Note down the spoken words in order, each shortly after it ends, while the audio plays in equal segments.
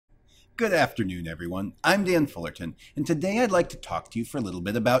Good afternoon, everyone. I'm Dan Fullerton, and today I'd like to talk to you for a little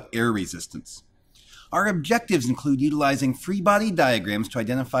bit about air resistance. Our objectives include utilizing free body diagrams to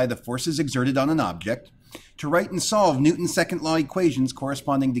identify the forces exerted on an object, to write and solve Newton's second law equations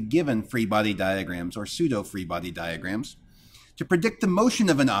corresponding to given free body diagrams or pseudo-free body diagrams, to predict the motion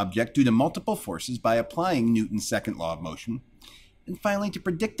of an object due to multiple forces by applying Newton's second law of motion, and finally to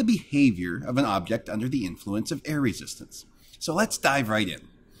predict the behavior of an object under the influence of air resistance. So let's dive right in.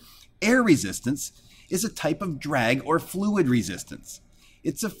 Air resistance is a type of drag or fluid resistance.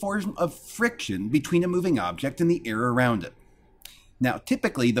 It's a form of friction between a moving object and the air around it. Now,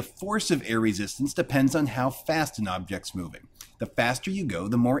 typically, the force of air resistance depends on how fast an object's moving. The faster you go,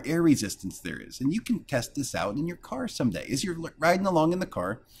 the more air resistance there is. And you can test this out in your car someday. As you're riding along in the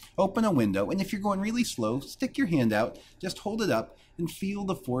car, open a window, and if you're going really slow, stick your hand out, just hold it up, and feel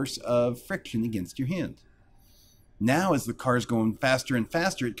the force of friction against your hand. Now, as the car is going faster and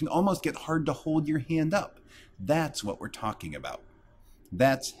faster, it can almost get hard to hold your hand up. That's what we're talking about.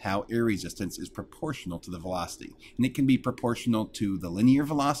 That's how air resistance is proportional to the velocity. And it can be proportional to the linear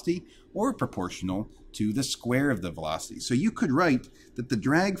velocity or proportional to the square of the velocity. So you could write that the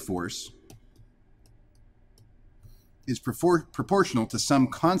drag force is proportional to some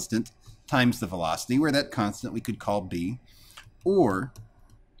constant times the velocity, where that constant we could call b, or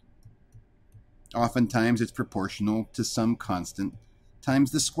oftentimes it's proportional to some constant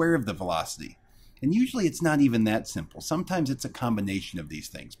times the square of the velocity. And usually it's not even that simple. Sometimes it's a combination of these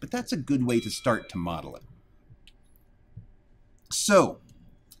things, but that's a good way to start to model it. So,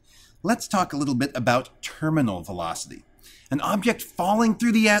 let's talk a little bit about terminal velocity. An object falling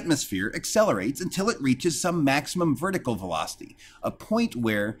through the atmosphere accelerates until it reaches some maximum vertical velocity, a point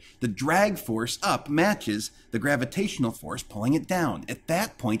where the drag force up matches the gravitational force pulling it down. At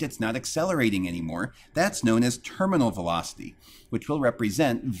that point, it's not accelerating anymore. That's known as terminal velocity, which will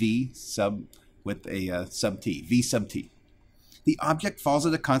represent v sub with a sub t, v sub t. The object falls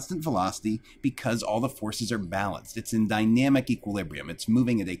at a constant velocity because all the forces are balanced. It's in dynamic equilibrium. It's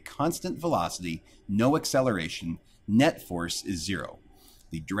moving at a constant velocity, no acceleration. Net force is zero.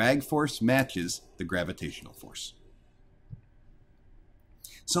 The drag force matches the gravitational force.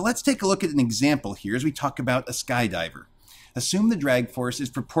 So let's take a look at an example here as we talk about a skydiver. Assume the drag force is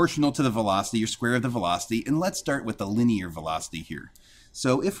proportional to the velocity or square of the velocity, and let's start with the linear velocity here.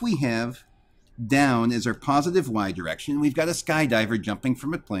 So if we have down as our positive y direction, we've got a skydiver jumping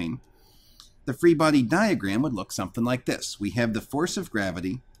from a plane, the free body diagram would look something like this. We have the force of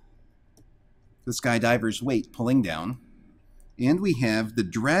gravity, the skydiver's weight pulling down, and we have the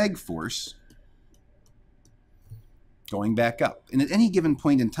drag force going back up. And at any given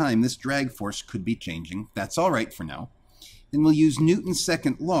point in time, this drag force could be changing. That's all right for now. And we'll use Newton's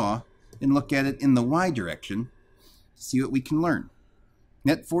second law and look at it in the y direction to see what we can learn.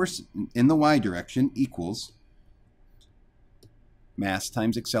 Net force in the y direction equals mass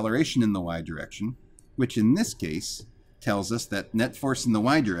times acceleration in the y direction, which in this case tells us that net force in the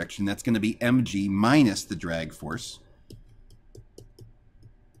y direction, that's going to be mg minus the drag force,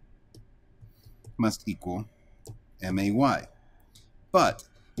 must equal may. But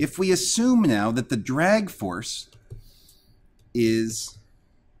if we assume now that the drag force is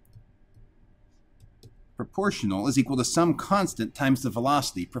proportional, is equal to some constant times the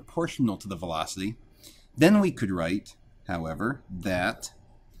velocity, proportional to the velocity, then we could write, however, that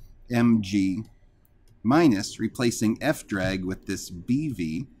mg minus, replacing f drag with this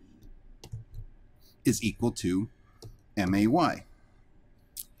bv, is equal to may.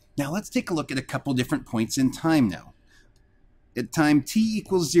 Now let's take a look at a couple different points in time now. At time t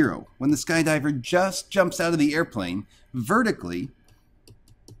equals 0, when the skydiver just jumps out of the airplane, vertically,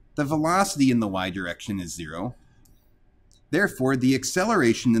 the velocity in the y direction is 0. Therefore, the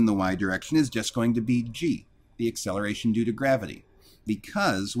acceleration in the y direction is just going to be g, the acceleration due to gravity.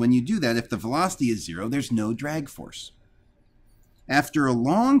 Because when you do that, if the velocity is 0, there's no drag force. After a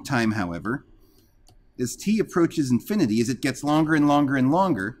long time, however, as t approaches infinity, as it gets longer and longer and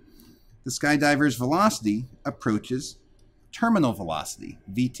longer, the skydiver's velocity approaches terminal velocity,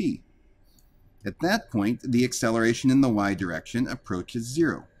 vt. At that point, the acceleration in the y direction approaches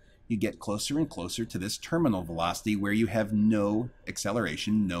 0. You get closer and closer to this terminal velocity where you have no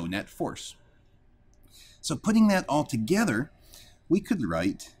acceleration, no net force. So putting that all together, we could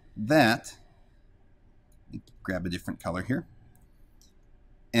write that, let me grab a different color here,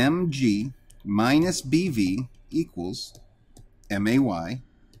 mg minus bv equals may,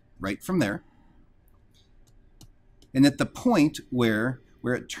 right from there. And at the point where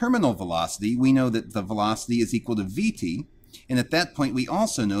we're at terminal velocity, we know that the velocity is equal to vt, and at that point we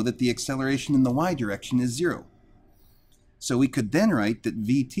also know that the acceleration in the y direction is 0. So we could then write that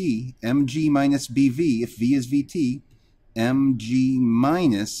Vt, mg minus bv, if v is Vt, mg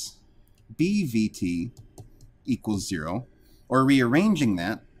minus bvt equals 0, or rearranging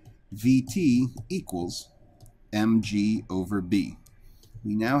that, Vt equals mg over b.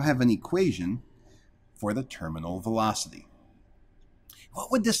 We now have an equation for the terminal velocity. What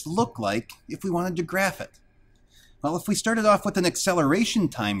would this look like if we wanted to graph it? Well, if we started off with an acceleration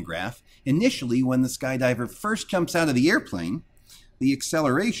time graph, initially when the skydiver first jumps out of the airplane, the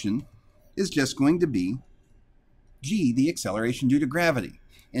acceleration is just going to be g, the acceleration due to gravity.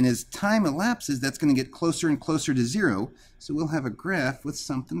 And as time elapses, that's going to get closer and closer to 0, so we'll have a graph with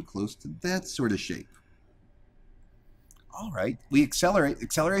something close to that sort of shape. All right, we accelerate.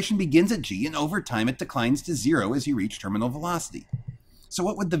 Acceleration begins at g, and over time it declines to 0 as you reach terminal velocity. So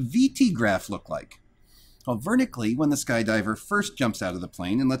what would the Vt graph look like? Well, vertically, when the skydiver first jumps out of the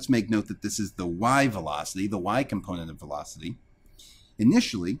plane, and let's make note that this is the y velocity, the y component of velocity,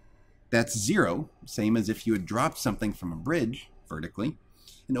 initially, that's 0, same as if you had dropped something from a bridge vertically,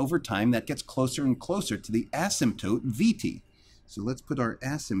 and over time that gets closer and closer to the asymptote Vt. So let's put our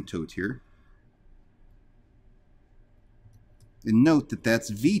asymptote here. And note that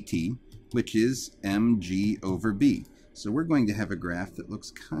that's Vt, which is mg over b. So we're going to have a graph that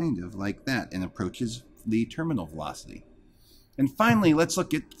looks kind of like that and approaches the terminal velocity. And finally, let's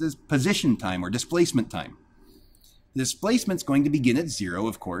look at the position time or displacement time. The displacement's going to begin at 0,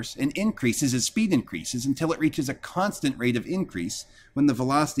 of course, and increases as speed increases until it reaches a constant rate of increase when the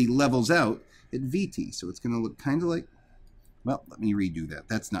velocity levels out at Vt. So it's going to look kind of like, well, let me redo that.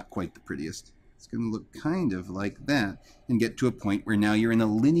 That's not quite the prettiest. It's going to look kind of like that and get to a point where now you're in a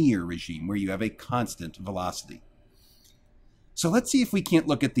linear regime where you have a constant velocity. So let's see if we can't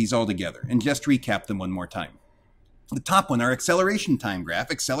look at these all together and just recap them one more time. The top one, our acceleration time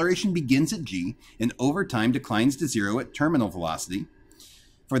graph. Acceleration begins at g and over time declines to 0 at terminal velocity.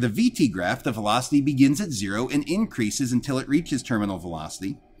 For the Vt graph, the velocity begins at 0 and increases until it reaches terminal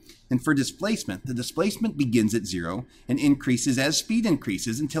velocity. And for displacement, the displacement begins at 0 and increases as speed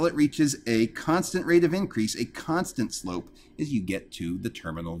increases until it reaches a constant rate of increase, a constant slope, as you get to the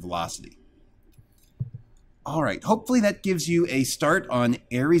terminal velocity. All right, hopefully that gives you a start on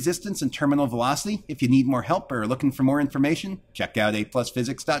air resistance and terminal velocity. If you need more help or are looking for more information, check out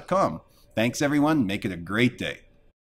aplusphysics.com. Thanks, everyone. Make it a great day.